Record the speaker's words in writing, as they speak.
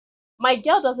My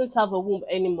girl doesn't have a womb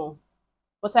anymore,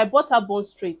 but I bought her bone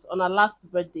straight on her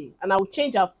last birthday and I will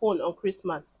change her phone on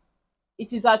Christmas.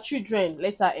 It is our children,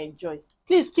 let her enjoy.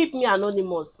 Please keep me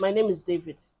anonymous. My name is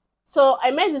David. So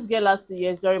I met this girl last 2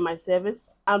 years during my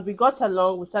service and we got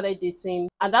along, we started dating.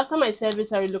 And after my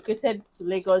service, I relocated to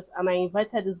Lagos and I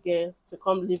invited this girl to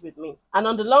come live with me. And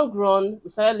on the long run,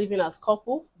 we started living as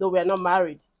couple, though we are not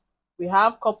married. We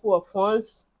have couple of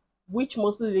funds, which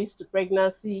mostly leads to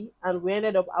pregnancy, and we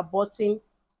ended up aborting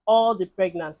all the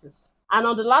pregnancies. And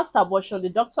on the last abortion, the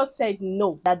doctor said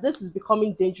no, that this is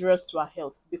becoming dangerous to her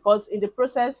health because in the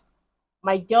process,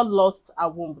 my girl lost her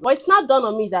womb. But it's not done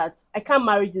on me that I can't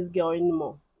marry this girl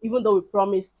anymore, even though we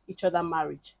promised each other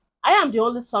marriage. I am the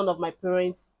only son of my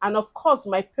parents, and of course,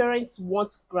 my parents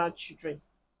want grandchildren.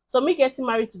 So me getting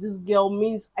married to this girl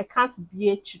means I can't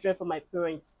bear children for my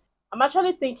parents. I'm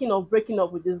actually thinking of breaking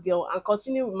up with this girl and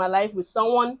continue with my life with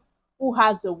someone who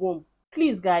has a womb.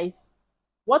 Please, guys,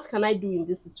 what can I do in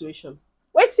this situation?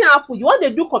 Wetin happen? You want to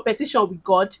do competition with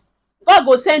God? God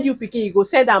go send you pikin, you go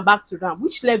send am back to am.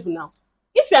 Which level now?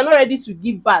 If you are not ready to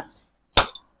give birth,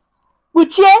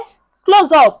 Uche,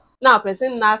 close up. Now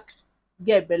person knack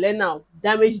get belle now,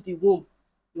 damage the womb.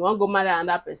 You wan go marry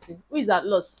another person. Who is at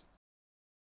loss?